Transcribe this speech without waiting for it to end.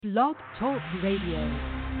Blog Talk Radio.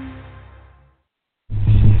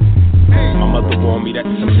 My mother warned me that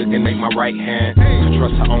some shit can make my right hand. To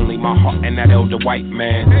trust her only, my heart and that elder white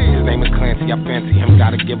man. His name is Clancy, I fancy him,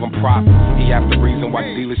 gotta give him props. He half the reason why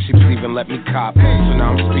dealerships even let me cop. So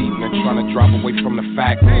now I'm speeding and trying to drive away from the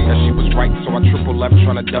fact that she was right, so I triple left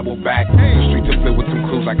trying to double back. The streets are filled with some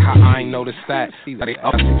clues like how I ain't noticed that. They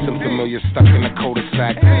up, see some familiar stuck in the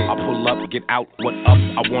cul-de-sac. I pull up, get out, what up?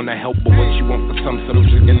 I wanna help, but what you want for some, so those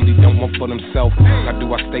really don't want for themselves. Now do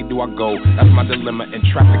I stay, do I go? That's my dilemma, and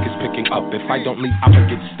traffic is picking up. If I don't leave, I'ma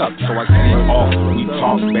get stuck, so I see off. We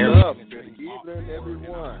talk barely. Good evening,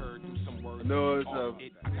 everyone. I know it's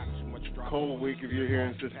a cold week if you're here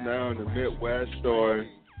in Cincinnati in the Midwest or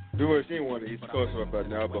pretty much anyone on the East Coast right about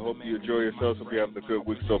now, but hope you enjoy yourselves. Hope you're having a good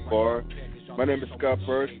week so far. My name is Scott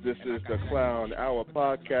First. This is the Clown Hour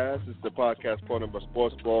Podcast. It's the podcast part of a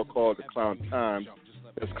sports blog called The Clown Times.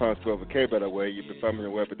 It's Clown spelled with a K, by the way. You can find me on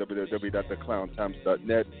the web at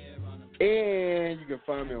www.theclowntimes.net. And you can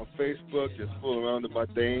find me on Facebook. Just fool around with my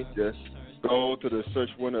thing. Just go to the search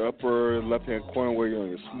window upper left-hand corner where you're on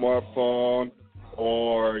your smartphone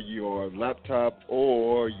or your laptop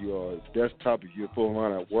or your desktop if you're fooling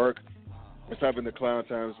around at work. Just type in the Clown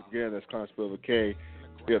Times. Again, that's Clown spelled with a K.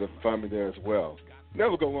 You'll be able to find me there as well.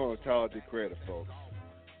 Never go wrong with Tyler D. Creator, folks.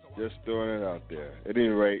 Just throwing it out there. At any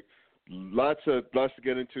rate, lots to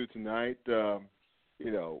get into tonight.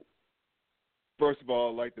 First of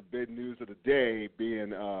all, like the big news of the day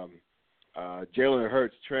being Jalen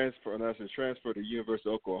Hurts transfer to the University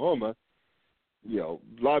of Oklahoma. You know,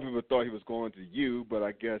 a lot of people thought he was going to U, but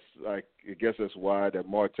I guess that's why that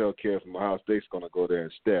Martell kid from Ohio State's going to go there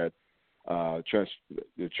instead.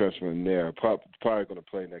 Transferring there, probably going to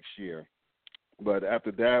play next year. But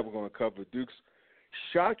after that, we're going to cover Duke's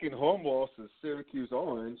shocking home loss to Syracuse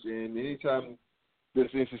Orange. And anytime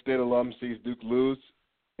this NC State alum sees Duke lose,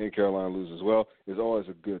 and Carolina lose as well, is always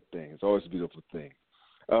a good thing. It's always a beautiful thing.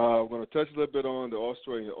 We're going to touch a little bit on the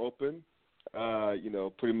Australian Open.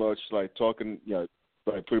 Pretty much like talking,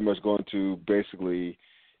 pretty much going to basically,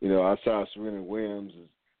 outside of Serena Williams,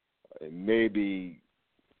 maybe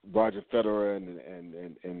Roger Federer and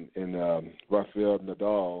Rafael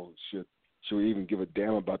Nadal should even give a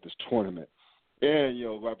damn about this tournament. And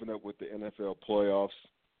wrapping up with the NFL playoffs.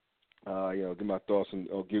 Give my thoughts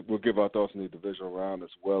we'll give our thoughts on the divisional round as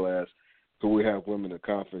well as who we have women in the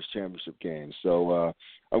conference championship game. So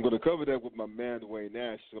I'm going to cover that with my man Dwayne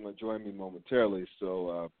Nash. He's going to join me momentarily.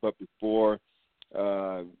 So, but before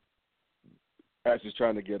actually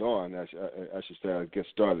trying to get on, I should say, get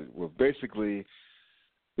started. Well, basically,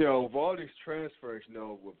 with all these transfers,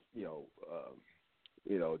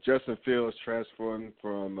 Justin Fields transferring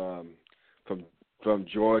from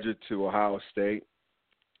Georgia to Ohio State.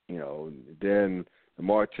 Then the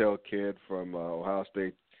Martell kid from Ohio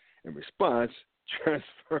State, in response,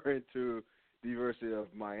 transferring to the University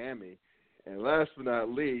of Miami. And last but not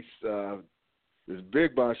least, this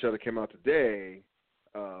big bombshell that came out today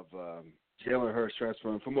of Jalen Hurts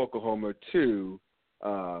transferring from Oklahoma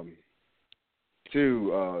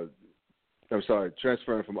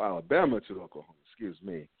transferring from Alabama to Oklahoma. Excuse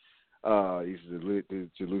me. Easy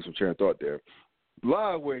to lose some train of thought there. A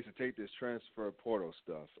lot of ways to take this transfer portal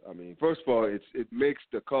stuff. I mean, first of all, it makes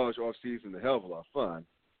the college offseason a hell of a lot of fun.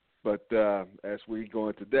 But as we go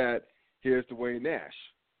into that, here's Dwayne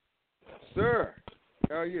Nash. Sir,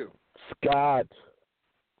 how are you? Scott.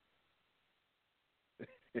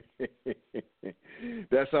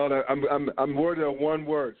 That's all. I'm worded on one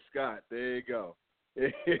word, Scott. There you go.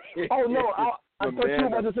 Oh no, I thought you were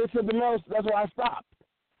about to say something else. That's why I stopped.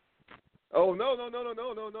 Oh no!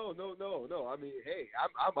 I mean, hey,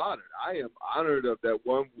 I'm honored. I am honored of that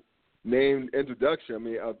one named introduction. I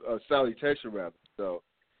mean, a salutation rather. So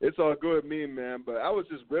it's all good with me, man. But I was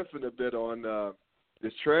just riffing a bit on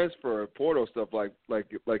this transfer portal stuff, like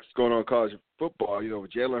going on in college football.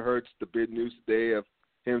 Jalen Hurts, the big news today of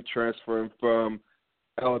him transferring from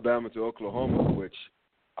Alabama to Oklahoma, which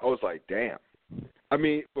I was like, damn. I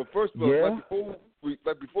mean, but first of all,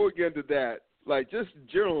 before we get into that. Like, just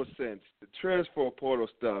general sense, the transfer portal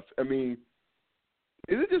stuff, I mean,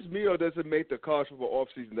 is it just me or does it make the college football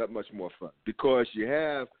offseason that much more fun? Because you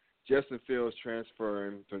have Justin Fields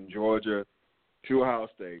transferring from Georgia to Ohio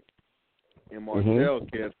State and Martell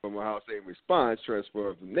kid from Ohio State in response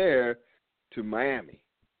transferring from there to Miami.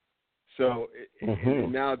 So,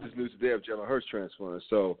 and now this news today of Jalen Hurts transferring.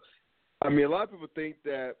 So, I mean, a lot of people think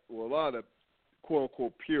that, a lot of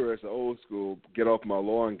quote-unquote purists, old school, get off my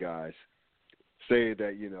lawn guys, say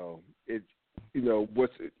that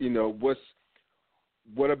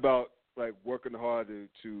what about like working hard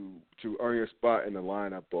to earn your spot in the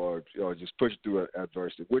lineup or just push through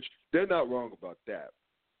adversity, which they're not wrong about that.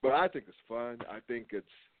 But I think it's fun. I think it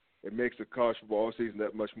makes the college football season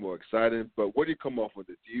that much more exciting. But what do you come off with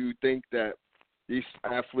it? Do you think that these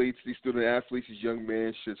athletes, these student athletes, these young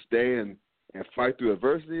men should stay and fight through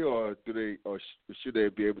adversity, or should they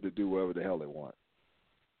be able to do whatever the hell they want?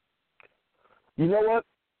 You know what?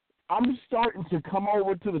 I'm starting to come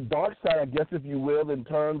over to the dark side, I guess, if you will, in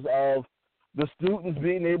terms of the students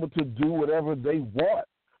being able to do whatever they want.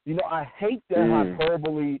 You know, I hate that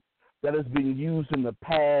hyperbole that has been used in the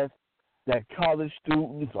past, that college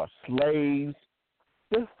students are slaves.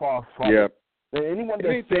 They're far from it. And anyone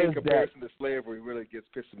that says in comparison to slavery really gets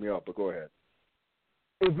pissing me off, but go ahead.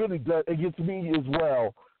 It really does. It gets me as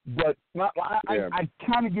well. But I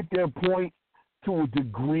kind of get their point to a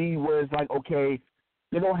degree where it's like, okay,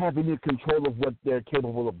 they don't have any control of what they're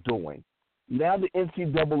capable of doing. Now the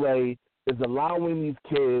NCAA is allowing these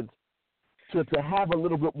kids to have a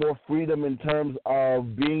little bit more freedom in terms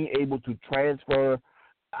of being able to transfer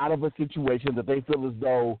out of a situation that they feel as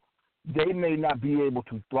though they may not be able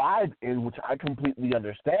to thrive in, which I completely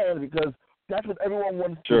understand, because that's what everyone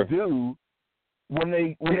wants to do when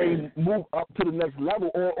they move up to the next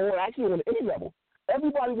level, or actually on any level.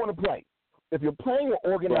 Everybody want to play. If you're playing an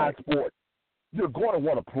organized sport, you're going to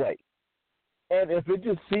want to play. And if it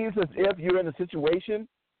just seems as if you're in a situation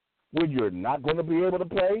where you're not going to be able to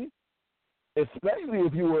play, especially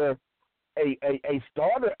if you were a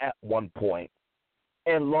starter at one point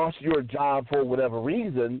and lost your job for whatever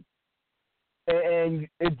reason, and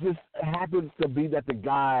it just happens to be that the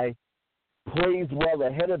guy plays well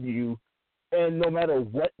ahead of you, and no matter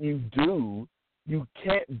what you do, you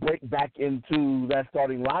can't break back into that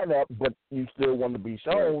starting lineup, but you still want to be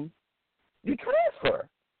shown, you transfer,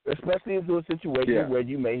 especially into a situation where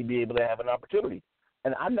you may be able to have an opportunity.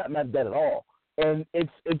 And I'm not mad at that at all. And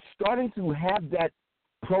it's starting to have that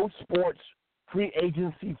pro sports free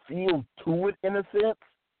agency feel to it in a sense,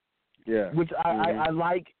 which I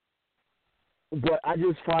like, but I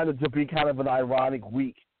just find it to be kind of an ironic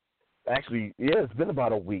week. Actually, it's been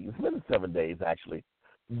about a week. It's been 7 days, actually,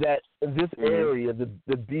 that this area,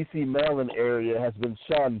 the D.C., Maryland area, has been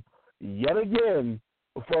shunned yet again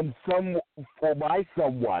by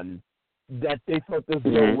someone that they thought this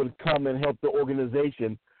bill would come and help the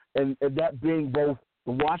organization, and that being both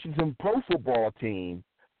the Washington Pro Football Team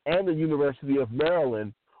and the University of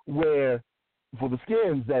Maryland, where, for the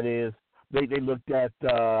Skins, that is, they looked at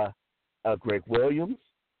Greg Williams.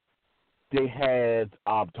 They had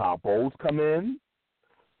Tom Bowles come in,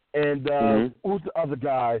 and who's the other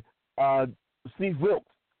guy? Steve Wilkes.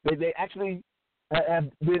 They actually have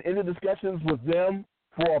been in the discussions with them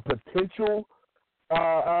for a potential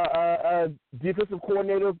defensive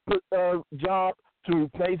coordinator job to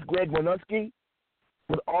replace Greg Winuski,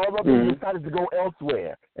 but all of them decided to go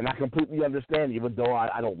elsewhere, and I completely understand. Even though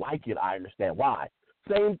I don't like it, I understand why.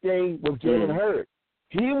 Same thing with Jalen Hurts.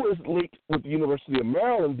 He was linked with the University of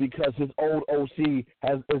Maryland because his old OC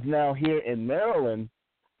is now here in Maryland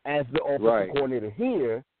as the offensive coordinator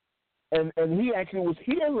here, and he actually was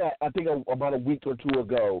here, I think, about a week or two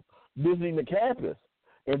ago, visiting the campus,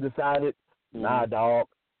 and decided, nah, dog,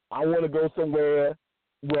 I want to go somewhere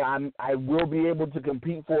where I will be able to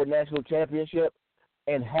compete for a national championship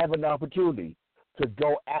and have an opportunity to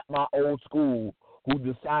go at my old school, who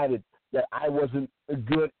decided that I wasn't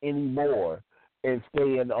good anymore, and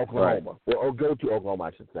stay in Oklahoma, or go to Oklahoma,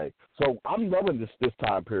 I should say. So I'm loving this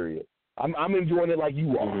time period. I'm enjoying it like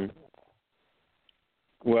you are.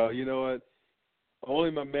 Well, you know what? Only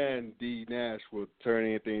my man D. Nash will turn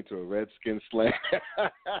anything into a Redskin slant.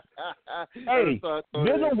 Hey,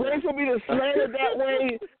 there's a way for me to slant it that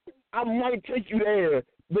way. I might take you there,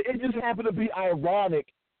 but it just happened to be ironic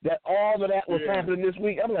that all of that was happening this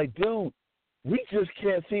week. I'm like, dude, we just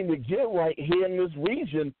can't seem to get right here in this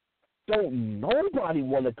region. Don't nobody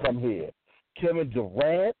want to come here. Kevin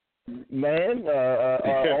Durant, man,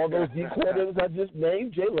 all those D coordinators I just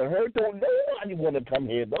named, Jalen Hurts, don't nobody want to come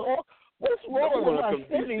here, dog. What's wrong with my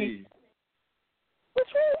city?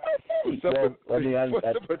 What's wrong with my city? What's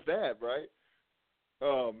up with that, right?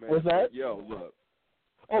 Oh, man. What's that? Yo, look.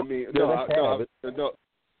 I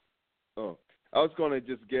was going to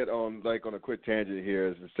just get on a quick tangent here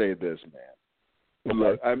and say this, man.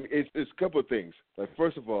 Look, I mean, it's a couple of things. Like,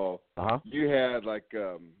 first of all, you had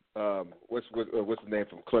what's the name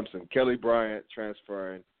from Clemson? Kelly Bryant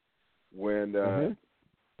transferring when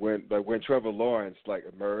Trevor Lawrence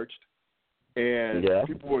emerged, and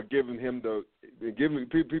people were giving him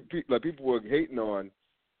people were hating on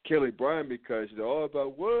Kelly Bryant because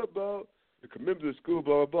what about the commitment to the school,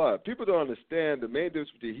 blah, blah, blah. People don't understand the main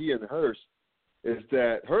difference between he and Hurts is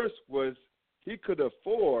that Hurts he could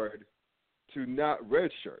afford to not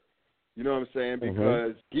redshirt. You know what I'm saying?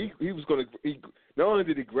 Because he was going to – not only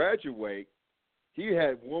did he graduate, he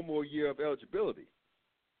had one more year of eligibility.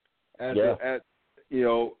 But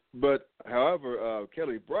however,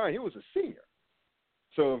 Kelly Bryant, he was a senior.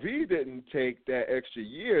 So if he didn't take that extra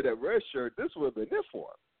year, that red shirt, this would have been it for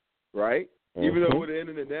him, right? Even though it would have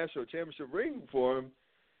ended the national championship ring for him,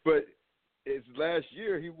 but his last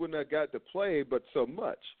year he wouldn't have got to play but so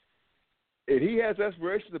much. If he has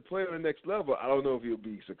aspirations to play on the next level, I don't know if he'll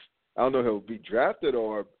be drafted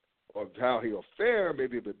or how he'll fare,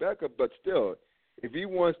 maybe a bit backup, but still, if he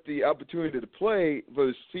wants the opportunity to play for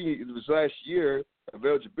his last year of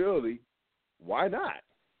eligibility, why not?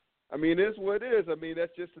 I mean, it is what it is. I mean,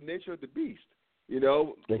 that's just the nature of the beast. You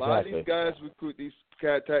know, a lot of these guys recruit, these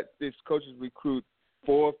coaches recruit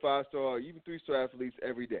 4 or 5-star, even 3-star athletes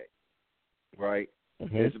every day, right?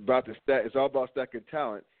 It's about it's all about stacking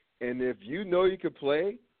talent. And if you know you can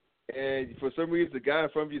play, and for some reason the guy in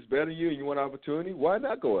front of you is better than you, and you want an opportunity, why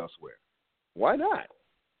not go elsewhere? Why not?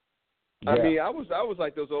 Yeah. I mean, I was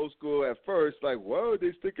like those old school at first, like, whoa,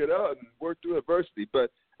 they stick it out and work through adversity.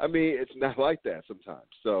 But I mean, it's not like that sometimes.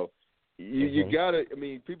 So you gotta. I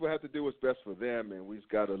mean, people have to do what's best for them, and we just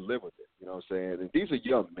gotta live with it. You know what I'm saying? And these are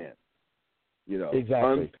young men. You know,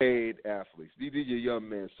 unpaid athletes. These are young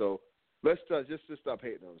men. So let's just stop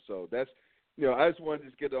hating them. So that's. You know, I just wanted to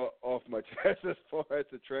just get off my chest as far as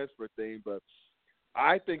the transfer thing, but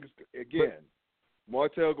I think, again,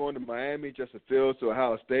 Martell going to Miami, Justin Fields to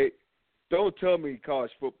Ohio State. Don't tell me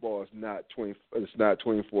college football is not 24/7,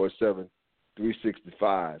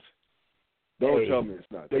 365. Don't tell me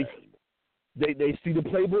it's not. They see the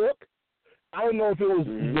playbook. I don't know if it was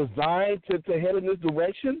designed to head in this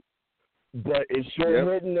direction, but it's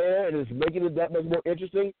sure heading there, and it's making it that much more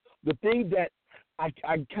interesting. The thing that I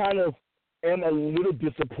kind of am a little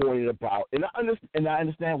disappointed about, and I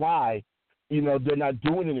understand why, you know, they're not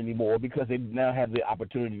doing it anymore because they now have the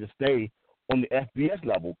opportunity to stay on the FBS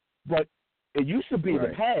level. But it used to be in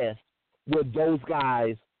the past where those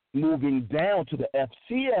guys moving down to the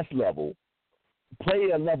FCS level play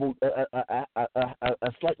a level,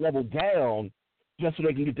 a slight level down, just so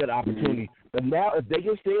they can get that opportunity. But now, if they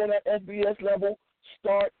can stay on that FBS level,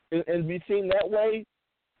 start and be seen that way,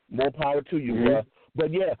 more power to you, bro.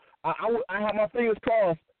 But yeah, I had my fingers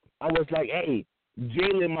crossed. I was like, hey,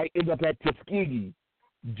 Jalen might end up at Tuskegee.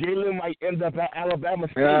 Jalen might end up at Alabama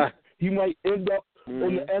State. He might end up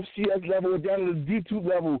on the FCS level or down to the D2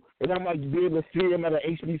 level, and I might be able to see him at an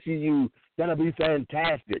HBCU. That'll be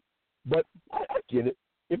fantastic. But I get it.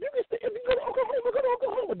 If you go to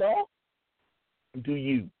Oklahoma, dog. Do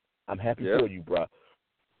you? I'm happy for you, bro.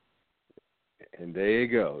 And there you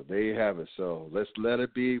go. There you have it. So let's let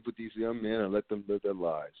it be with these young men and let them live their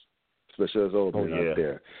lives, especially as old men out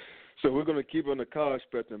there. So we're going to keep on the college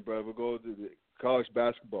spectrum, brother. We'll go to the college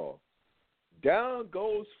basketball. Down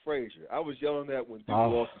goes Frazier. I was yelling that when Duke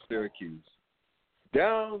lost to Syracuse.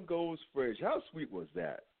 Down goes Frazier. How sweet was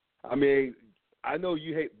that? I mean, I know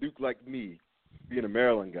you hate Duke like me, being a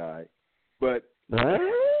Maryland guy, but I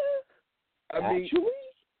mean, actually,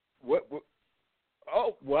 what?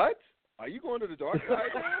 Oh, what? Are you going to the dark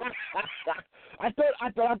side now? I thought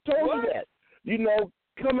I told you that. You know,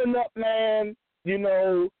 coming up, man. You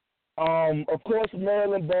know, of course,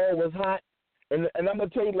 Maryland ball was hot, and I'm gonna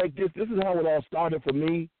tell you like this. This is how it all started for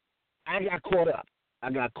me. I got caught up.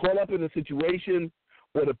 I got caught up in a situation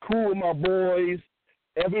where the crew of my boys,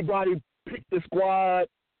 everybody picked the squad,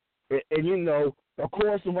 and you know, of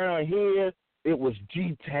course, around here it was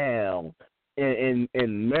G-Town in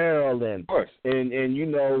Maryland, of course, and you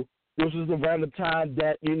know. This was around the time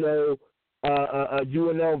that, you know,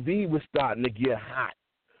 UNLV was starting to get hot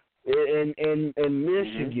in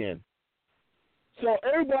Michigan. So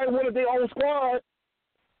everybody wanted their own squad.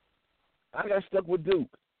 I got stuck with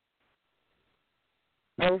Duke.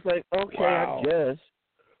 I was like, okay, I guess.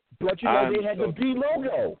 But, you know, they had the D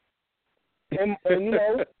logo. And you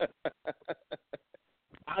know,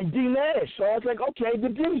 I'm D Nash. So I was like, okay, the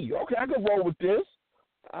D. Okay, I can roll with this.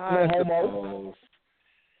 No homo.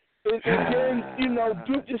 And then, you know,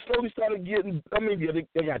 Duke just slowly started getting, I mean,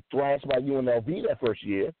 they got thrashed by UNLV that first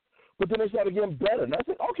year, but then they started getting better. And I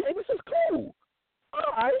said, okay, this is cool.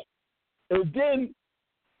 All right. And then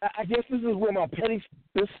I guess this is where my petty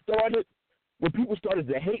this started. When people started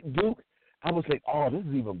to hate Duke, I was like, oh, this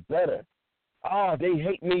is even better. Oh, they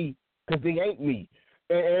hate me because they ain't me.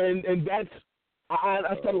 And that's,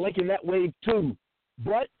 I started liking that wave too.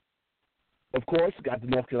 But, of course, got the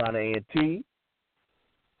North Carolina A&T.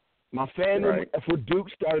 My fandom for Duke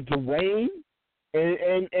started to wane,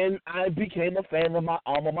 and I became a fan of my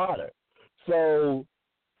alma mater. So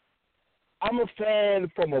I'm a fan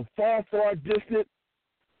from a far, far distance,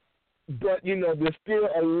 but, there's still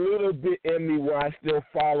a little bit in me where I still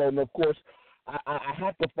follow. And, of course, I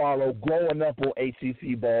have to follow growing up on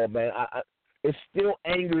ACC ball, man. It still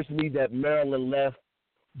angers me that Maryland left,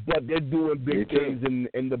 but they're doing big things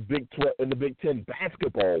in the Big 12, in the Big 10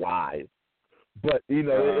 basketball-wise. But,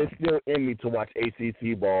 it's still in me to watch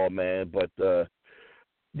ACC ball, man. But,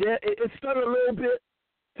 it started a little bit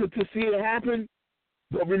to see it happen.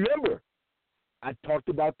 But remember, I talked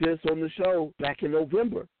about this on the show back in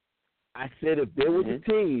November. I said if there was a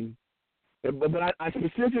team, but I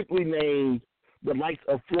specifically named the likes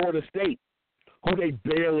of Florida State, who they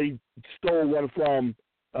barely stole one from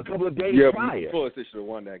a couple of days prior. Florida State should have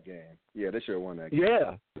won that game. Yeah, they should have won that game.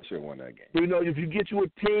 Yeah. They should have won that game. If you get you a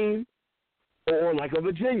team, or like a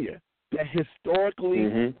Virginia, that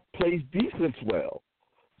historically plays defense well.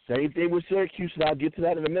 Same thing with Syracuse, and I'll get to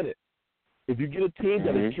that in a minute. If you get a team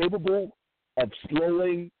that is capable of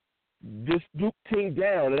slowing this Duke team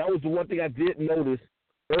down, and that was the one thing I did notice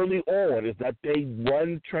early on, is that they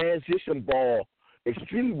run transition ball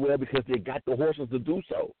extremely well because they got the horses to do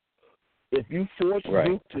so. If you force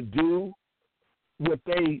Duke to do what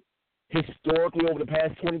they historically over the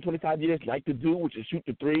past 20, 25 years like to do, which is shoot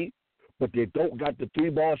the three, but they don't got the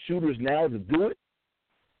three-ball shooters now to do it,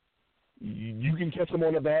 you can catch them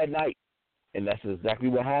on a bad night. And that's exactly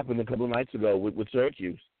what happened a couple of nights ago with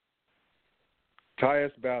Syracuse.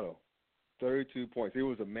 Tyus battle, 32 points. He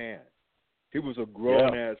was a man. He was a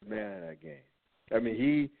grown-ass man in that game. I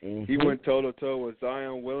mean, he went toe-to-toe with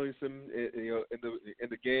Zion Williamson in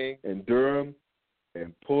the game in Durham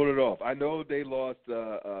and pulled it off. I know they lost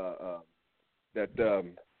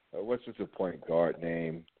what's the point guard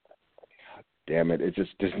name? Damn it!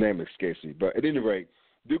 This name escapes me. But at any rate,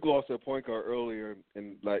 Duke lost a point guard earlier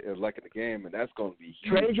in in the game, and that's going to be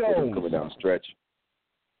huge. Tre Jones coming down the stretch.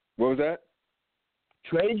 What was that?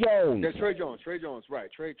 Tre Jones. Yeah, Tre Jones. Tre Jones, right.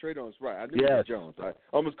 Tre Jones, right. I knew Tre Jones. I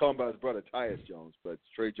almost called him by his brother, Tyus Jones, but it's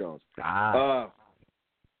Tre Jones. But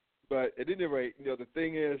at any rate, the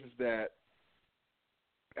thing is that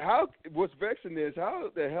what's vexing is how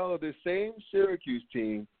the hell this same Syracuse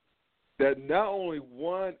team that not only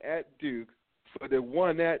won at Duke, but they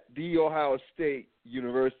won at The Ohio State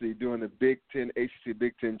University during the Big Ten, ACC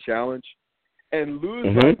Big Ten Challenge, and lose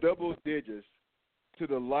by double digits to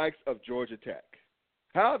the likes of Georgia Tech.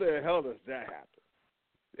 How the hell does that happen?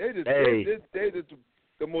 They're just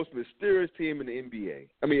the most mysterious team in the NBA.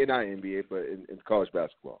 I mean, not NBA, but in college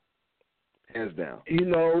basketball, hands down. It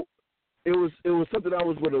was something I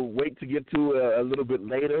was going to wait to get to a little bit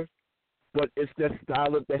later, but it's that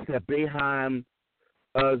style that's that Boeheim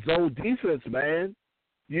zone defense, man.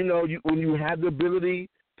 When you have the ability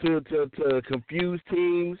to confuse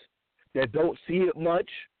teams that don't see it much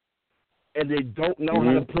and they don't know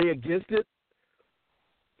how to play against it,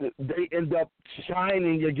 they end up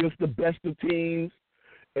shining against the best of teams,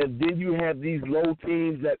 and then you have these low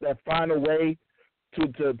teams that find a way to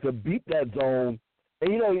beat that zone.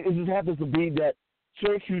 And, it just happens to be that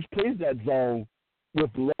Syracuse plays that zone with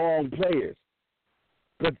long players.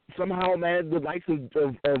 But somehow, man, the likes of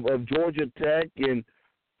Georgia Tech and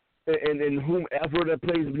whomever that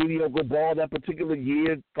plays mediocre ball that particular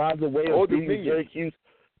year finds a way of beating Syracuse.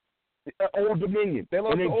 Old Dominion. They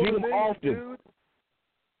lost and they to Old beat them Dominion, often. dude.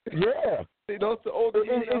 Yeah. They lost to Old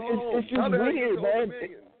Dominion. It's just weird, man.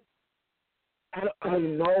 I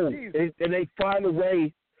don't know. And they find a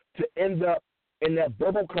way to end up in that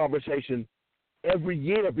bubble conversation every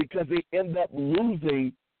year because they end up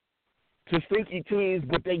losing to stinky teams,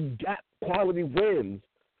 but they got quality wins.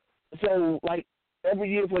 So,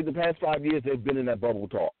 every year for the past 5 years, they've been in that bubble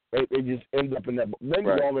talk. They just end up in that, maybe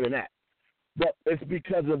longer than that. But it's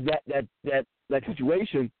because of that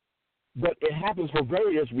situation. But it happens for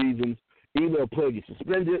various reasons. Either a player gets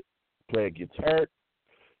suspended, a player gets hurt,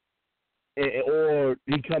 or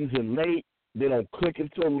he comes in late. They don't click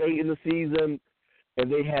until late in the season,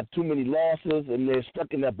 and they have too many losses, and they're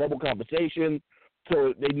stuck in that bubble conversation.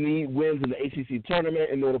 So they need wins in the ACC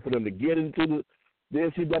tournament in order for them to get into the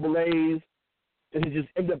NCAAs, and they just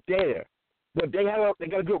end up there. But they got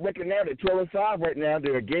a good record now. They're 12-5 right now.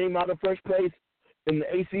 They're a game out of first place in the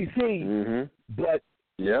ACC. But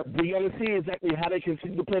we got to see exactly how they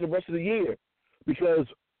continue to play the rest of the year, because,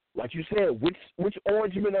 like you said, which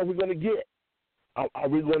Orangeman are we going to get? Are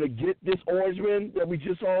we going to get this Orangeman that we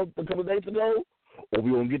just saw a couple of days ago, or are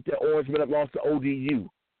we going to get that Orangeman that lost to ODU?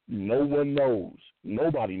 No one knows.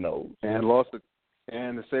 Nobody knows. And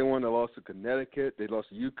the same one that lost to Connecticut. They lost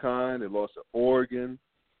to UConn. They lost to Oregon.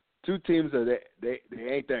 two teams that they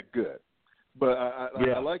ain't that good. But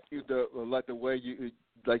I like the way you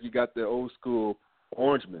got the old school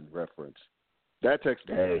Orangeman reference. That takes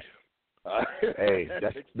me. Hey,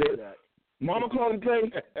 that's Mama called him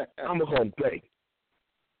Clay. I'm gonna call him Clay.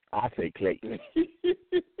 I say Clay.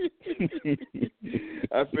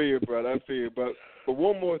 I feel you, brother. I feel you. But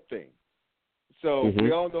one more thing. So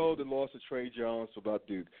we all know the loss of Tre Jones about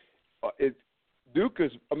Duke. Duke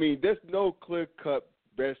is. I mean, there's no clear-cut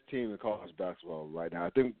best team in college basketball right now. I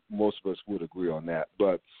think most of us would agree on that.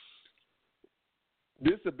 But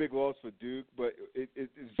this is a big loss for Duke. But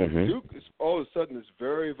Duke is all of a sudden is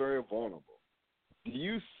very, very vulnerable. Do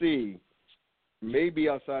you see, maybe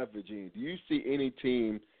outside of Virginia, do you see any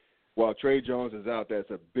team while Tre Jones is out that's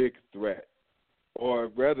a big threat? Or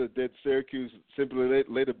rather, did Syracuse simply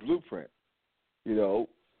lay the blueprint? You know,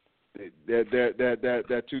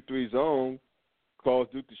 that 2-3 zone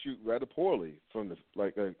caused Duke to shoot rather poorly from the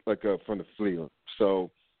field. So,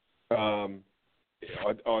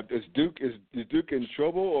 is Duke in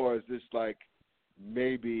trouble, or is this like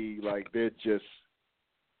maybe like they're just,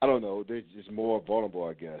 I don't know, they're just more vulnerable,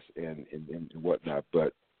 I guess, and whatnot.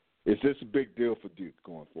 But is this a big deal for Duke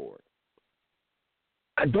going forward?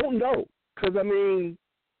 I don't know, because I mean,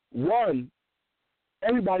 one,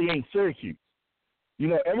 everybody ain't Syracuse. You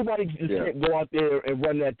know, everybody just can't go out there and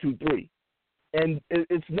run that 2-3. And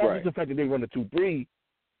it's not just the fact that they run the 2-3.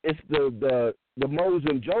 It's the Mo's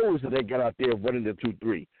and Joes that they got out there running the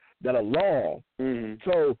 2-3 that are long. Mm-hmm.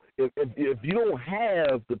 So if you don't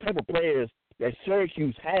have the type of players that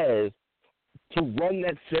Syracuse has to run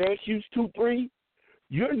that Syracuse 2-3,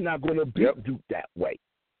 you're not going to beat Duke that way.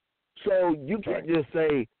 So you can't just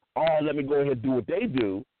say, oh, let me go ahead and do what they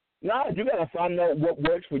do. No, you got to find out what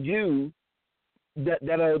works for you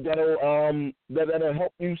that'll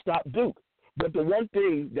help you stop Duke. But the one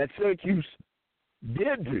thing that Syracuse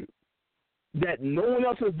did do that no one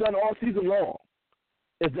else has done all season long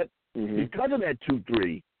is that because of that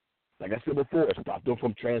 2-3, like I said before, it stopped them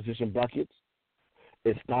from transition buckets.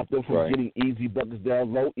 It stopped them from getting easy buckets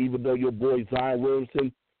down low, even though your boy Zion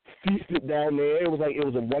Williamson feasted down there. It was like it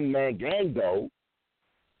was a one-man gang, though.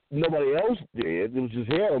 Nobody else did. It was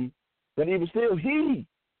just him. But even still, he,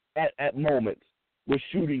 at moments, was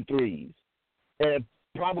shooting threes. And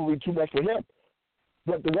probably too much for him.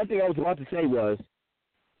 But the one thing I was about to say was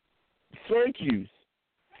Syracuse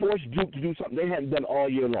forced Duke to do something they hadn't done all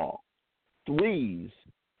year long. Threes.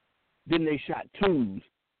 Then they shot twos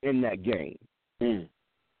in that game,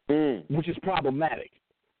 which is problematic.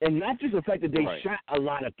 And not just the fact that they shot a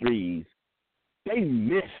lot of threes, they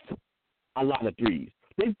missed a lot of threes.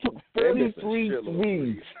 They took 43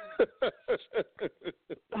 threes.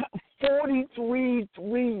 43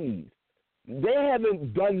 threes. They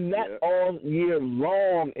haven't done that all year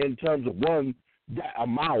long in terms of, one, that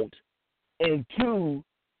amount, and two,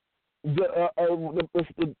 the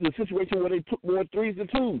situation where they took more threes than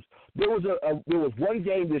twos. There was one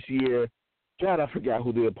game this year, God, I forgot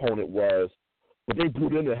who the opponent was, but they blew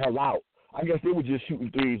them the hell out. I guess they were just shooting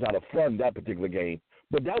threes out of fun that particular game.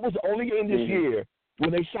 But that was the only game this year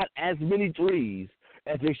when they shot as many threes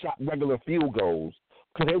as they shot regular field goals,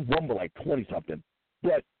 because they won by like 20-something.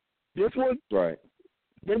 But this one,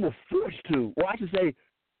 they were forced to. Well, I should say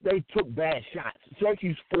they took bad shots.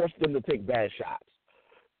 Syracuse forced them to take bad shots.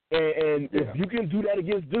 And if you can do that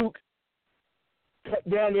against Duke, cut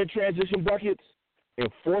down their transition buckets and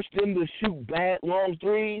force them to shoot bad long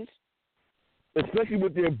threes, especially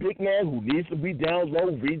with their big man who needs to be down low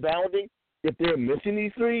rebounding, if they're missing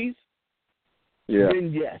these threes,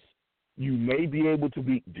 then yes, you may be able to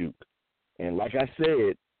beat Duke. And like I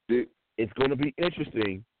said, it's going to be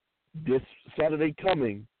interesting this Saturday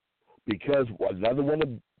coming, because another one of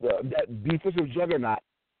that defensive juggernaut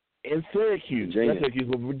in Syracuse,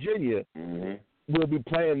 Virginia, will be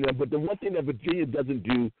playing them. But the one thing that Virginia doesn't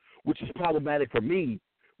do, which is problematic for me,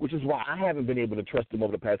 which is why I haven't been able to trust them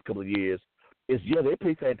over the past couple of years, is, they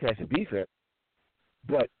play fantastic defense.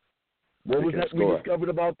 But what was that we discovered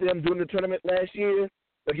about them during the tournament last year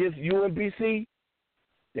against UMBC?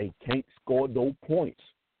 They can't score no points.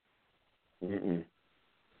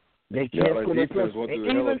 They can't score no points.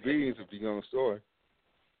 If you're going to score.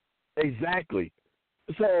 Exactly.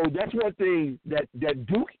 So that's one thing that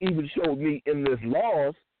Duke even showed me in this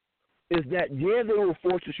loss, is that, they were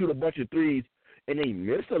forced to shoot a bunch of threes, and they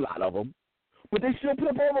missed a lot of them, but they still put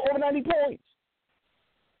up over 90 points.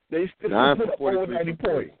 They still put up over 90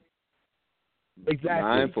 points. Exactly.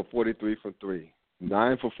 9 for 43 from 3.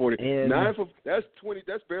 9 for 40. That's 20.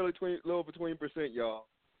 That's barely 20, a little over 20%, y'all.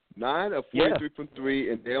 9 of 43 from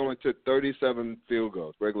 3, and they only took 37 field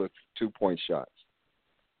goals, regular 2-point shots.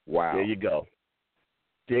 Wow. There you go.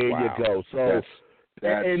 There wow. you go. So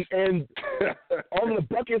that's... and all the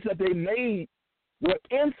buckets that they made were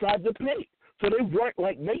inside the paint. So they weren't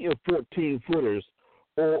like making 14-footers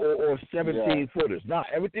or 17-footers. Nah,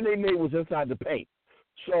 everything they made was inside the paint.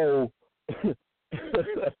 So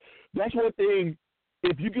that's one thing.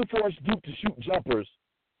 If you can force Duke to shoot jumpers,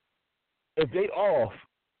 if they off,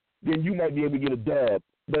 then you might be able to get a dub.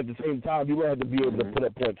 But at the same time, you will have to be able to put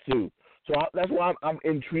up points too. So that's why I'm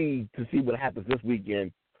intrigued to see what happens this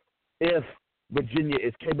weekend if Virginia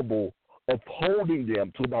is capable of holding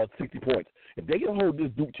them to about 60 points. If they can hold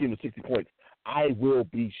this Duke team to 60 points, I will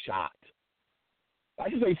be shocked. I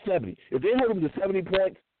should say 70. If they hold them to 70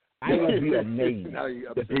 points, I will be amazed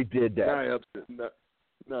that they did that. Now you upset.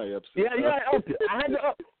 Now you upset. Yeah, I upped it. I had to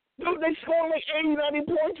up. Dude, they scored like 80, 90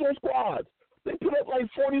 points on squads. They put up like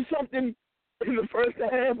 40-something in the first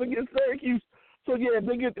half against Syracuse. So, yeah, if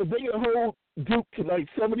they can hold Duke to like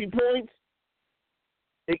 70 points,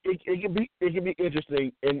 it can be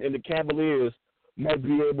interesting, and the Cavaliers might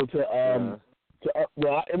be able to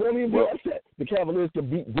well, it won't even be upset. The Cavaliers can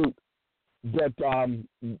beat Duke, but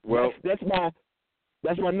that's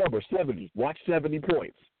my number, 70. Watch 70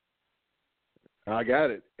 points. I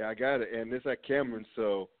got it, and it's at Cameron,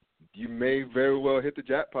 so you may very well hit the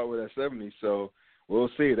jackpot with that 70. So we'll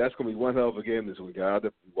see. That's going to be one hell of a game this week. I'll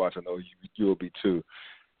definitely watch. I know you will be too.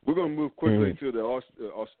 We're going to move quickly to the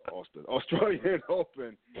Australian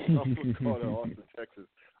Open. I'm going to call it Austin, Texas.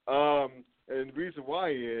 And the reason why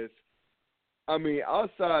is, I mean,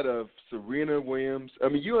 outside of Serena Williams, I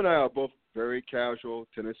mean, you and I are both very casual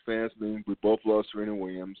tennis fans. I mean, we both love Serena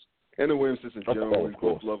Williams and the Williamses in general. We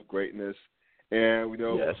both love greatness. And,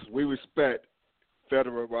 we respect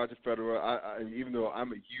Federer, Roger Federer, I even though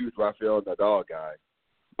I'm a huge Rafael Nadal guy.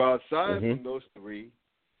 But aside from those three,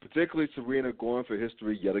 particularly Serena going for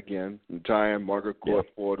history yet again, tying Margaret Court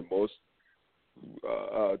for the most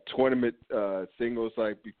tournament singles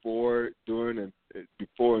like before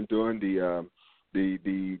and during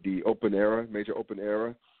the Open era, major Open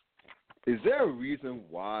era. Is there a reason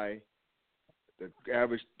why the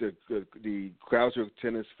average the casual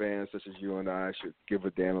tennis fans such as you and I should give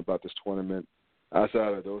a damn about this tournament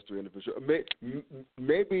outside of those three individuals?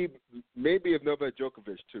 Maybe if Novak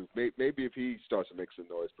Djokovic too. Maybe if he starts to make some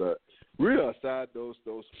noise. But really, outside those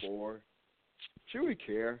four, should we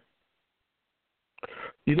care?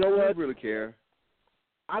 You know what? Should we really care?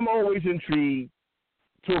 I'm always intrigued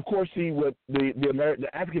to, of course, see what the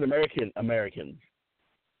African Americans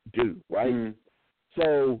do. Right.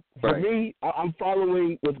 So for me, I'm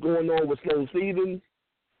following what's going on with Sloane Stephens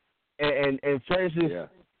and Francis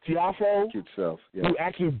Tiafoe, who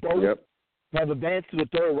actually both have advanced to the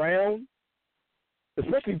third round,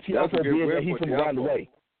 especially Tiafoe being that he's from around the way.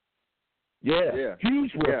 Yeah,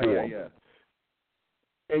 huge win for him.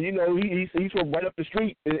 And, he's from right up the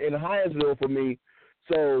street in Hyattsville for me.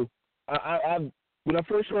 So when I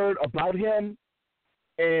first heard about him,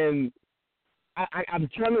 and I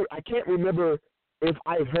can't remember if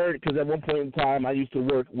I've heard, because at one point in time I used to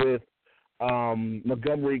work with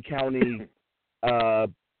Montgomery County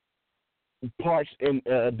Parks and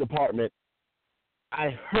Department.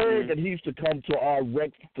 I heard that he used to come to our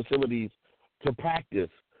rec facilities to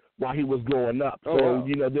practice while he was growing up.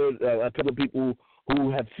 There's a couple of people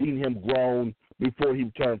who have seen him grown before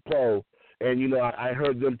he turned pro, and I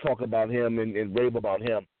heard them talk about him and rave about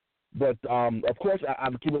him. But of course,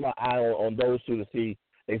 I'm keeping my eye on those two to see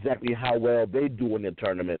exactly how well they do in the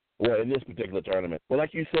tournament, or in this particular tournament. But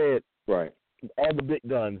like you said, all the big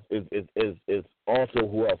guns is also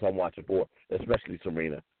who else I'm watching for, especially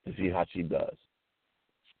Serena, to see how she does.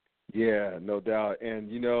 Yeah, no doubt. And,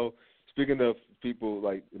 speaking of people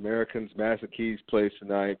like Americans, Master Keys plays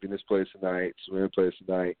tonight, Venus plays tonight, Serena plays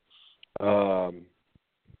tonight,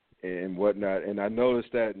 and whatnot. And I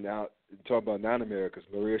noticed that now, talking about non-Americans,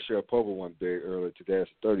 Maria Sharapova won very early today as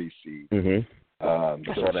a 30 seed. So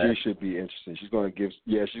she should be interesting. She's going to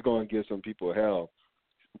give some people hell,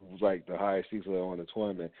 like the highest seed on the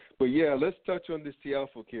tournament. But let's touch on this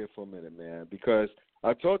Tiafoe kid for a minute, man, because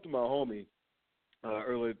I talked to my homie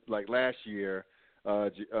early, like last year,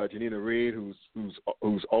 Janina Reed,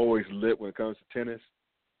 who's always lit when it comes to tennis.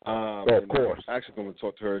 Of course. I'm actually going to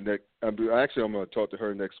talk to her next. I'm going to talk to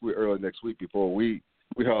her early next week before we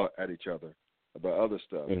holler at each other about other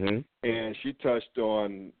stuff. And she touched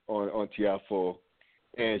on Tiafoe,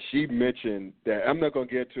 and she mentioned that I'm not going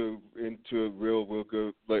to get into real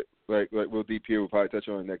good like real deep here. We'll probably touch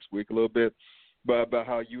on it next week a little bit, but about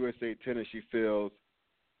how USA Tennis she feels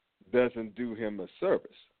doesn't do him a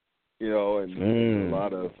service, and a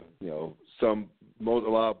lot of a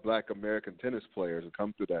lot of Black American tennis players who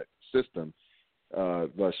come through that system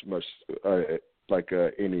much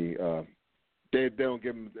any. They don't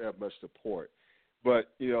give him that much support. But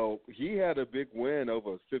he had a big win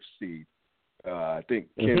over a fifth seed. I think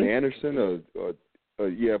Ken Anderson,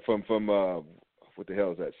 from what the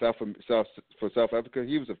hell is that? South Africa.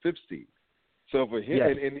 He was a fifth seed. So for him,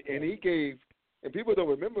 and he gave, and people don't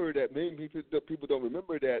remember that. Maybe people don't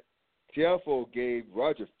remember that Tiafoe gave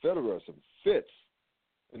Roger Federer some fits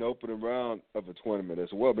in the opening round of a tournament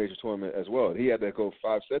as well, major tournament as well. He had to go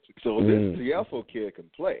 5 sets. So this Tiafoe kid can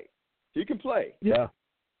play. He can play. Yeah.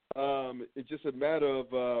 It's just a matter of,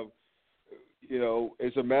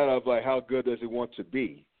 it's a matter of like how good does he want to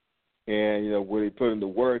be, and will he put in the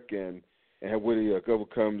work and will he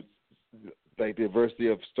overcome like the adversity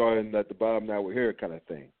of starting at the bottom, now we're here kind of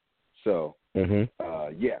thing. So So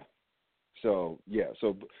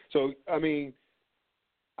I mean,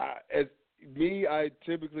 I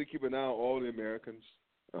typically keep an eye on all the Americans,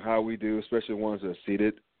 how we do, especially ones that are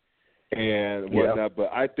seated and whatnot.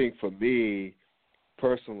 But I think for me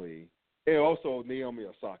personally, and also Naomi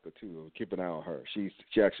Osaka too, keep an eye on her. She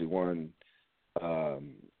actually won.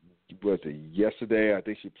 Was it yesterday? I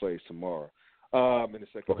think she plays tomorrow in the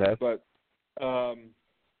second round. But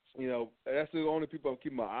that's the only people I'm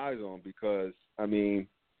keeping my eyes on because I mean,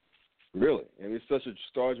 really, it's such a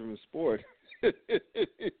star-driven sport.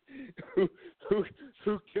 who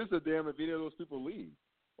gives a damn if any of those people leave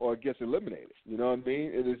or gets eliminated? You know what I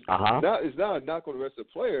mean? It's not a knock on the rest of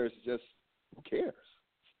the players. It's just who cares?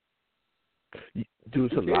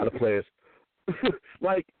 Dude, it's a lot of players.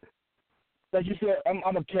 like you said,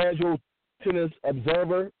 I'm a casual tennis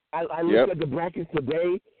observer. I looked at the brackets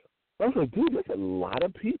today. I was like, dude, there's a lot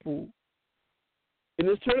of people in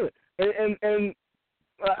this tournament, and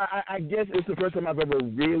I guess it's the first time I've ever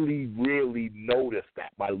really, really noticed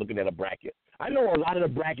that by looking at a bracket. I know a lot of the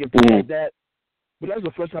brackets like that, but that was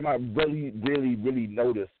the first time I really, really, really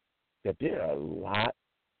noticed that there are a lot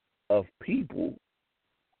of people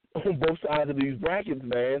on both sides of these brackets,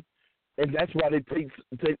 man, and that's why they take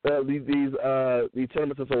these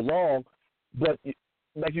tournaments are so long. But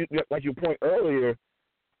like your point earlier,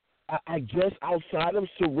 I guess outside of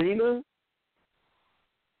Serena,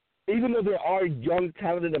 even though there are young,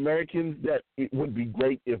 talented Americans that it would be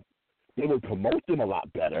great if they would promote them a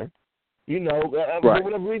lot better, for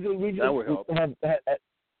whatever reason, we just that would help.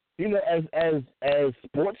 As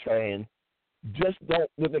sports fans, just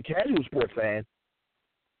don't, with a casual sports fan,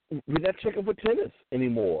 we're not checking for tennis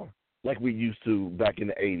anymore like we used to back in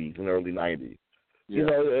the 80s and early 90s. Yeah.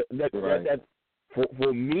 That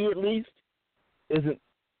for me at least isn't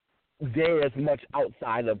there as much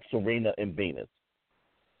outside of Serena and Venus.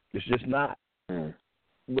 It's just not. But,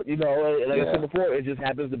 I said before, it just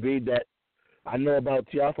happens to be that I know about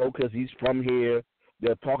Tiafoe because he's from here.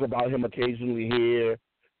 They'll talk about him occasionally here.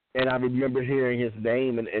 And I remember hearing his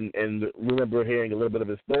name and remember hearing a little bit of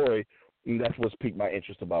his story. And that's what's piqued my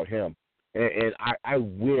interest about him. And I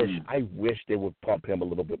wish they would pump him a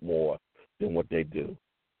little bit more than what they do.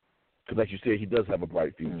 Because like you said, he does have a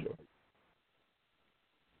bright future.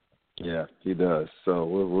 Yeah, he does. So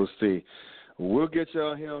we'll see. We'll get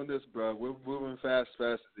y'all here on this, bro. We're moving fast.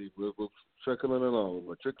 We're trickling along.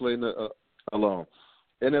 We're trickling along.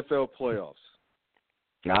 NFL playoffs.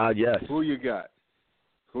 Yes. Who you got?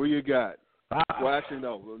 Well, actually,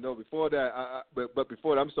 no. Before that, but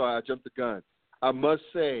before that, I'm sorry, I jumped the gun. I must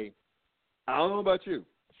say, I don't know about you.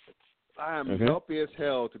 I am happy as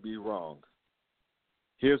hell to be wrong.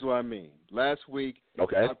 Here's what I mean. Last week, I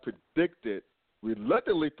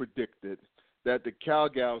reluctantly predicted that the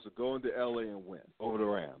Cowgirls would go into L.A. and win over the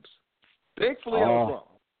Rams. Thankfully, I was wrong.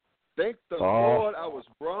 Thank the Lord I was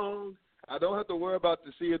wrong. I don't have to worry about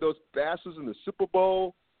to see those bastards in the Super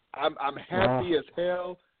Bowl. I'm happy as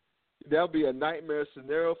hell. That'll be a nightmare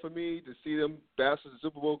scenario for me to see them bastards in the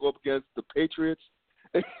Super Bowl go up against the Patriots.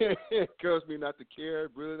 It encourages me not to care,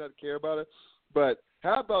 really not to care about it. But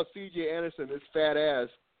how about C.J. Anderson, this fat ass,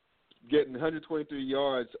 getting 123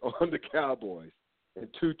 yards on the Cowboys and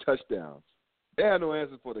 2 touchdowns? They had no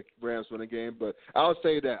answer for the Rams winning game, but I'll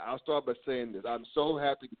say that. I'll start by saying this. I'm so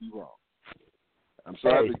happy to be wrong. I'm so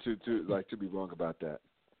happy to be wrong about that.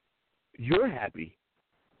 You're happy.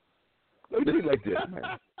 Let me put it like this, man.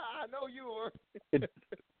 I know you are.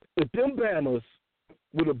 If them Bammers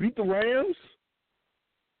would have beat the Rams,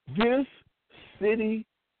 this city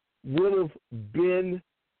would have been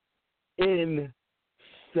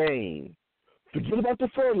insane. Forget about the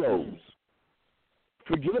furloughs.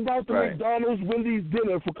 Forget about the McDonald's Wendy's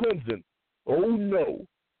dinner for Clemson. Oh, no.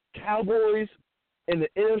 Cowboys in the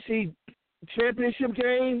NFC Championship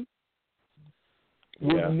game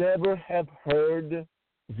would never have heard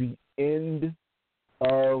the end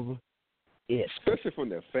of it. Especially from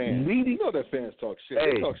their fans. You know their fans talk shit.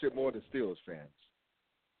 Hey. They talk shit more than Steelers fans.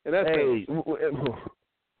 And that's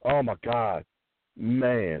oh, my God.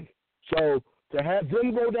 Man. So to have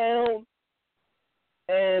them go down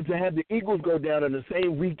and to have the Eagles go down in the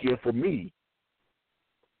same weekend for me,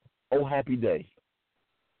 oh, happy day.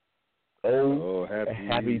 Oh,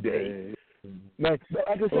 happy day. Man, but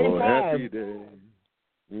at the same time,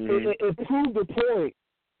 it proved the point.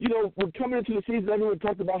 You know, we're coming into the season, everyone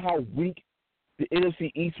talked about how weak the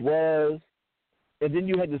NFC East was, and then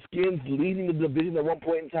you had the Skins leading the division at one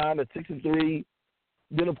point in time at 6-3.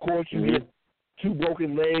 Then, of course, you get 2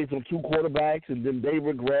 broken legs on 2 quarterbacks, and then they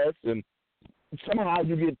regress, and somehow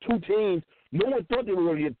you get 2 teams. No one thought they were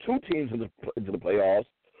going to get 2 teams into the playoffs,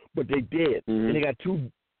 but they did. And they got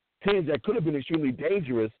 2 teams that could have been extremely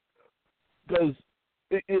dangerous because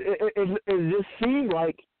it just seemed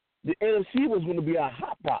like the NFC was going to be a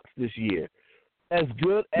hot box this year. As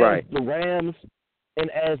good as the Rams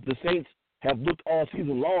and as the Saints have looked all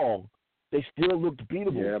season long, they still looked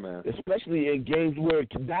beatable. Yeah, man. Especially in games where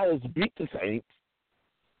Dallas beat the Saints.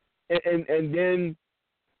 And then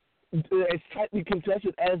as tightly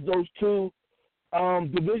contested as those 2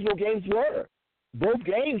 divisional games were, both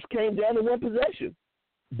games came down to 1 possession.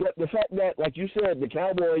 But the fact that, like you said, the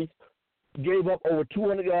Cowboys gave up over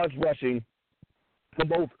 200 yards rushing to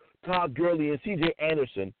both Todd Gurley and C.J.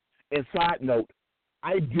 Anderson. And side note,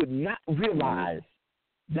 I did not realize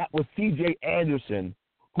that was C.J. Anderson,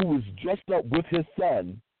 who was dressed up with his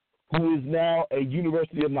son, who is now a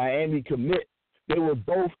University of Miami commit. They were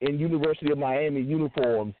both in University of Miami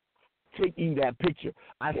uniforms taking that picture.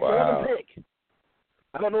 I saw the pic.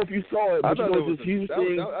 I don't know if you saw it, but it was this huge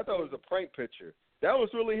thing. I thought it was a prank picture. That was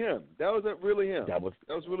really him. That wasn't really him. That was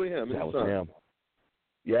really him. That was him.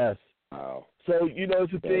 Yes. Wow. So, you know,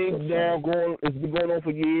 it's a thing now it's been going on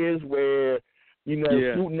for years where, you know,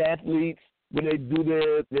 student athletes, when they do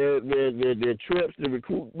their trips, their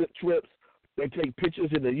recruitment trips, they take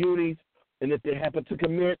pictures in the unis, and if they happen to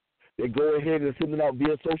commit, they go ahead and send it out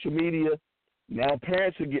via social media. Now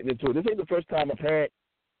parents are getting into it. This ain't the first time a parent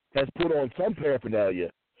has put on some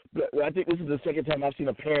paraphernalia, but I think this is the second time I've seen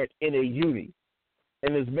a parent in a uni.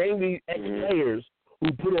 And it's mainly ex-players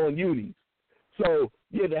who put on unis. So,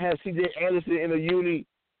 yeah, to have C.J. Anderson in a uni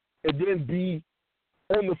and then be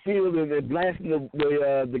on the field and blasting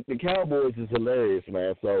the Cowboys is hilarious,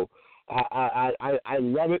 man. So I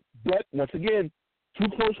love it. But, once again, too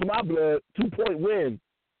close for my blood, 2-point win.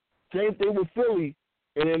 Same thing with Philly.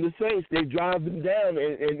 And then the Saints, they drive them down,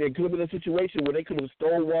 and it could have been a situation where they could have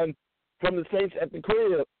stole one from the Saints at the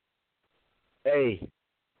crib. Hey,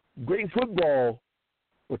 great football.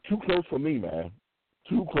 But too close for me, man.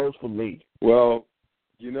 Too close for me. Well,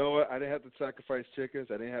 you know what? I didn't have to sacrifice chickens.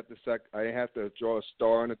 I didn't have to draw a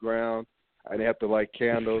star on the ground. I didn't have to light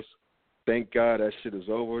candles. Thank God that shit is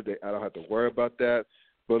over. I don't have to worry about that.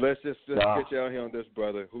 But let's get you out here on this,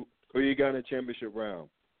 brother. Who you got in the championship round?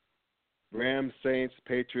 Rams, Saints,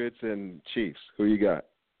 Patriots, and Chiefs. Who you got?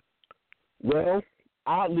 Well,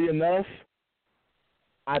 oddly enough,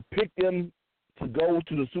 I picked them to go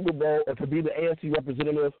to the Super Bowl or to be the AFC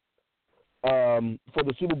representative for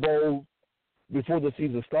the Super Bowl before the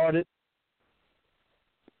season started.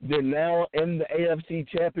 They're now in the AFC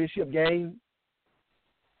Championship game,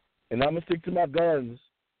 and I'm going to stick to my guns.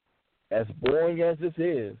 As boring as this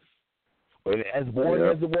is, or as boring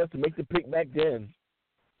as it was to make the pick back then,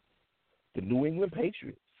 the New England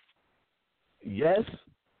Patriots. Yes,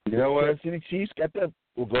 you know what? Kansas City Chiefs got that.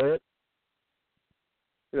 Well, go ahead.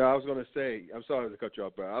 I was going to say, I'm sorry to cut you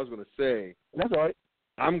off, but I was going to say, that's all right.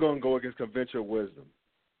 I'm going to go against conventional wisdom.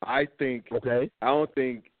 I think. Okay. I don't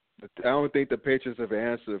think the Patriots have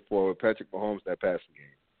answered for Patrick Mahomes that passing game.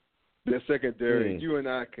 Their secondary, you and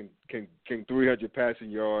I can 300 passing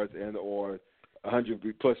yards and or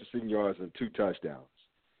 100 plus receiving yards and 2 touchdowns.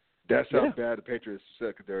 That's how bad the Patriots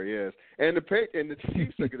secondary is, and the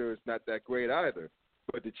Chiefs secondary is not that great either.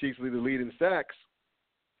 But the Chiefs lead the lead in sacks.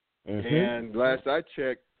 And last I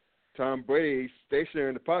checked, Tom Brady stationary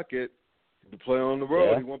in the pocket to play on the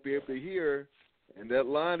road. He won't be able to hear, and that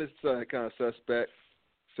line is kind of suspect.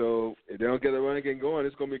 So if they don't get the running game going,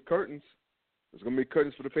 it's going to be curtains. It's going to be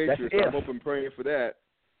curtains for the Patriots. I'm hoping, praying for that.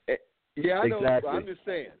 Yeah, I know. Exactly. I'm just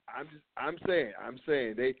saying. I'm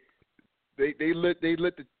saying they lit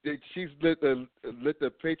the Chiefs lit the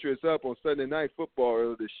Patriots up on Sunday Night Football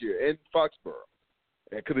earlier this year in Foxborough,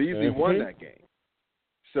 and could have easily won that game.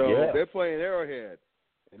 So they're playing Arrowhead,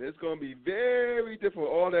 and it's going to be very different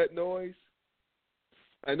with all that noise.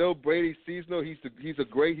 I know Brady's seasonal. He's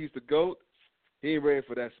the GOAT. He ain't ready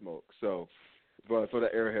for that smoke. So, for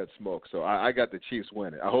the Arrowhead smoke. So I got the Chiefs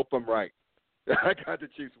winning. I hope I'm right. I got the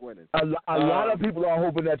Chiefs winning. A lot of people are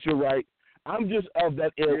hoping that you're right. I'm just of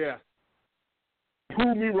that ilk. Yeah.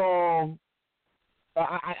 Prove me wrong.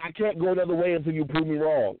 I can't go another way until you prove me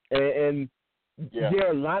wrong. And there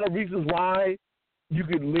are a lot of reasons why you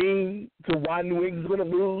could lean to why New England's going to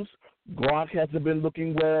lose. Gronk hasn't been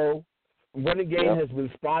looking well. Running game has been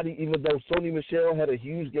spotty, even though Sony Michel had a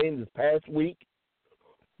huge game this past week.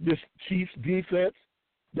 This Chiefs defense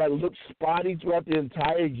that looked spotty throughout the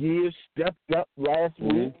entire year stepped up last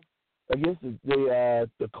week against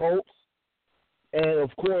the Colts. And,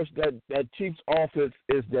 of course, that Chiefs offense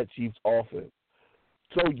is that Chiefs offense.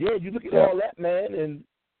 So, yeah, you look at all that, man, and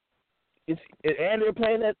they're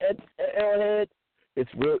playing at Arrowhead.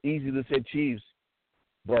 It's real easy to say Chiefs,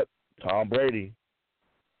 but Tom Brady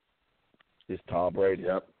is Tom Brady.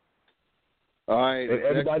 Yep. All right. And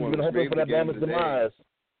everybody's been hoping for that Bama's demise.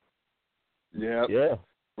 Yep. Yeah.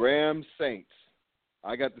 Rams, Saints.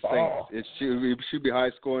 I got the Saints. It should be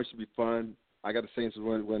high scoring. Should be fun. I got the Saints to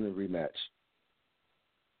win the rematch.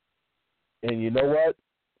 And you know what?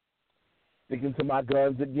 Sticking to my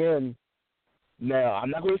guns again. Now, I'm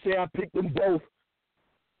not going to say I picked them both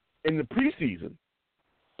in the preseason,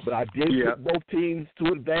 but I did pick both teams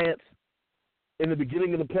to advance in the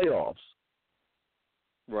beginning of the playoffs.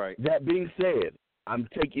 Right. That being said, I'm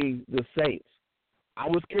taking the Saints. I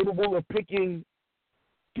was capable of picking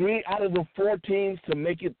 3 out of the 4 teams to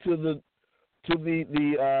make it to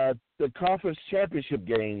the conference championship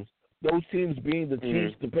games. Those teams being the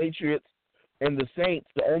Chiefs, the Patriots, and the Saints.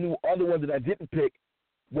 The only other one that I didn't pick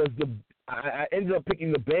was I ended up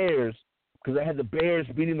picking the Bears because I had the Bears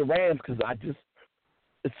beating the Rams because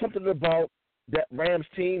it's something about that Rams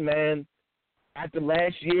team, man. After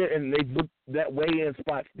last year, and they looked that way in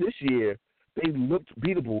spots this year, they looked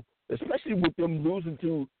beatable, especially with them losing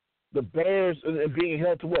to the Bears and being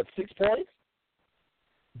held to, 6 points?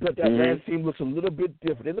 But that Rams team looks a little bit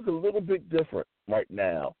different. They look a little bit different right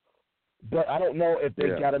now. But I don't know if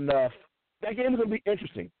they got enough. That game is going to be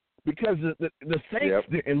interesting because the Saints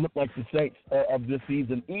didn't look like the Saints of this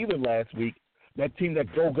season even last week. That team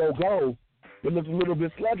that go, it looks a little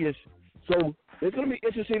bit sluggish. So it's going to be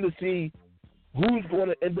interesting to see who's going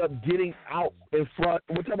to end up getting out in front,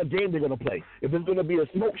 what type of game they're going to play. If it's going to be a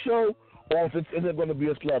smoke show or if it's going to be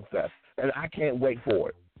a slugfest. And I can't wait for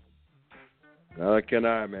it. Neither can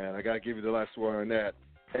I, man. I got to give you the last word on that.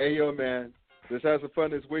 Hey, yo, man. Let's have some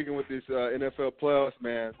fun this weekend with these NFL playoffs,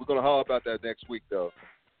 man. We're gonna holler about that next week, though.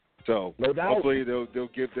 So no doubt. Hopefully they'll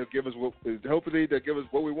give us what we want. Hopefully they'll give us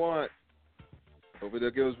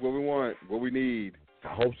what we want, what we need.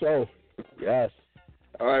 I hope so. Yes.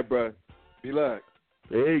 All right, bro. Be luck.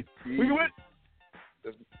 Hey, we can win.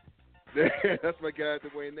 That's my guy,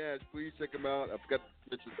 Dwayne Nash. Please check him out. I forgot to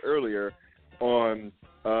mention earlier on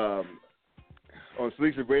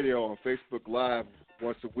Sleeper Radio on Facebook Live.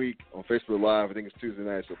 Once a week on Facebook Live. I think it's Tuesday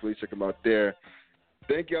night, so please check them out there.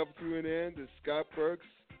 Thank y'all for tuning in. This is Scott Perks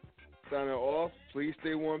signing off. Please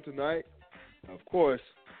stay warm tonight. Of course,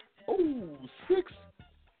 6.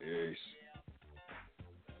 Peace.